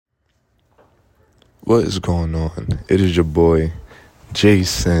What is going on? It is your boy,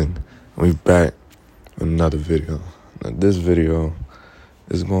 Jason. We back with another video. Now, this video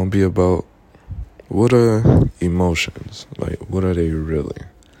is going to be about what are emotions? Like, what are they really?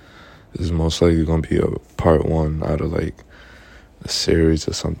 This is most likely going to be a part one out of like a series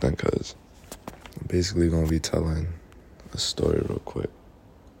or something, because I'm basically going to be telling a story real quick.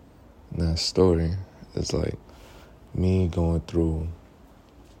 And that story is like me going through.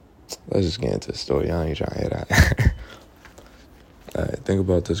 Let's just get into the story. I ain't trying to hear that. Alright, think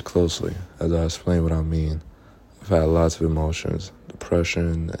about this closely as I explain what I mean. I've had lots of emotions: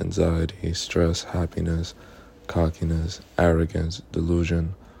 depression, anxiety, stress, happiness, cockiness, arrogance,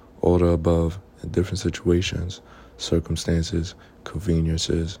 delusion, all the above in different situations, circumstances,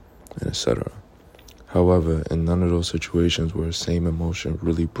 conveniences, and etc. However, in none of those situations were the same emotion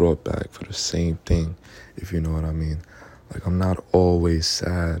really brought back for the same thing, if you know what I mean. Like, I'm not always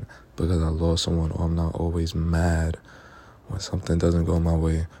sad because I lost someone, or I'm not always mad when something doesn't go my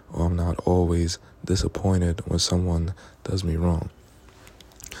way, or I'm not always disappointed when someone does me wrong.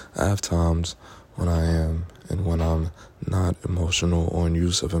 I have times when I am and when I'm not emotional or in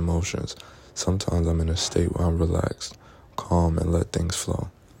use of emotions. Sometimes I'm in a state where I'm relaxed, calm, and let things flow.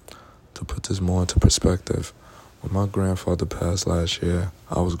 To put this more into perspective, when my grandfather passed last year,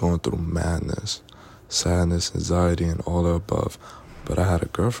 I was going through madness, sadness, anxiety, and all the above. But I had a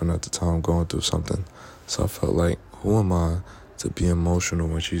girlfriend at the time going through something, so I felt like, who am I to be emotional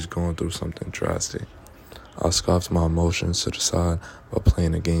when she's going through something drastic? I scoffed my emotions to the side by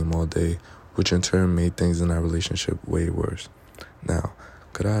playing a game all day, which in turn made things in that relationship way worse. Now,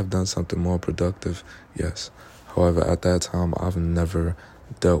 could I have done something more productive? Yes. However, at that time, I've never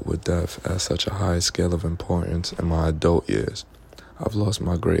dealt with death at such a high scale of importance in my adult years. I've lost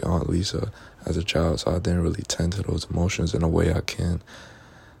my great aunt Lisa as a child, so I didn't really tend to those emotions in a way I can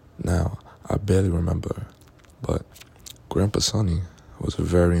now. I barely remember her, but Grandpa Sonny was a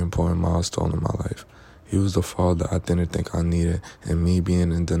very important milestone in my life. He was the father I didn't think I needed, and me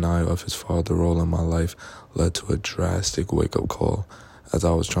being in denial of his father role in my life led to a drastic wake-up call as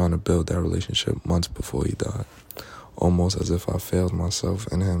I was trying to build that relationship months before he died. Almost as if I failed myself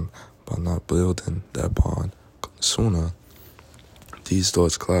and him by not building that bond sooner. These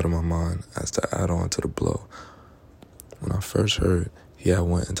thoughts clouded my mind as to add on to the blow. When I first heard he had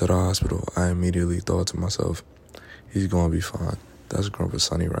went into the hospital, I immediately thought to myself, he's going to be fine. That's Grandpa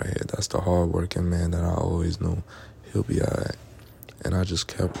Sonny right here. That's the hard-working man that I always knew. He'll be all right. And I just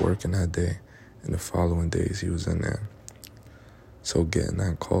kept working that day. And the following days, he was in there. So getting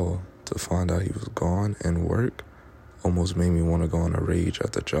that call to find out he was gone and work almost made me want to go on a rage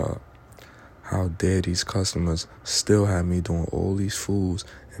at the job. How dare these customers still have me doing all these foods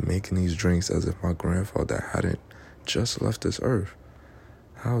and making these drinks as if my grandfather hadn't just left this earth?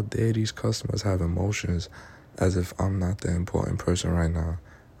 How dare these customers have emotions as if I'm not the important person right now?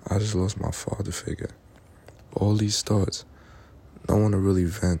 I just lost my father figure. All these thoughts, no one to really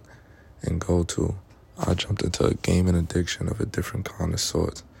vent and go to. I jumped into a gaming addiction of a different kind of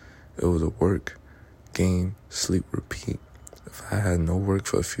sorts. It was a work, game, sleep, repeat. If I had no work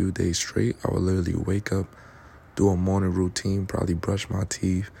for a few days straight, I would literally wake up, do a morning routine, probably brush my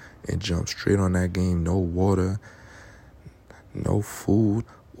teeth, and jump straight on that game. No water, no food,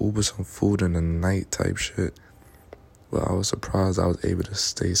 Uber some food in the night type shit. But I was surprised I was able to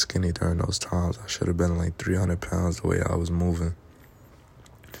stay skinny during those times. I should have been like 300 pounds the way I was moving.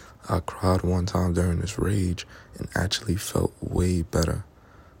 I cried one time during this rage and actually felt way better.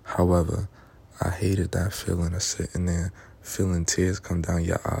 However, I hated that feeling of sitting there, feeling tears come down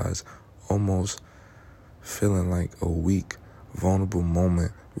your eyes, almost feeling like a weak, vulnerable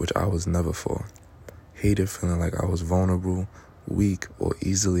moment, which I was never for. Hated feeling like I was vulnerable, weak, or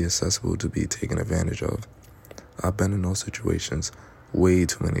easily accessible to be taken advantage of. I've been in those situations way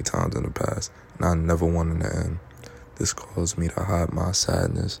too many times in the past, and I never wanted to end. This caused me to hide my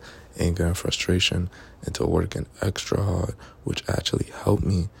sadness, anger, and frustration into working extra hard, which actually helped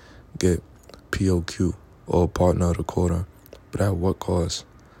me get POQ, or partner of the quarter. But at what cost?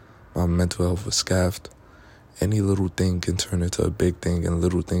 My mental health was scaffed. Any little thing can turn into a big thing, and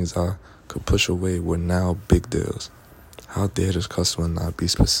little things I could push away were now big deals. How dare this customer not be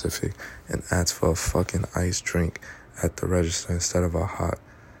specific and ask for a fucking iced drink at the register instead of a hot?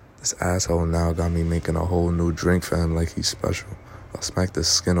 This asshole now got me making a whole new drink for him like he's special. I'll smack the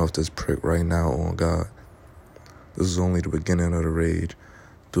skin off this prick right now, on God. This is only the beginning of the rage.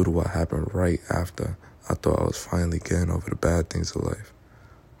 Due to what happened right after, I thought I was finally getting over the bad things of life.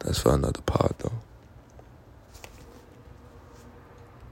 That's for another pod, though.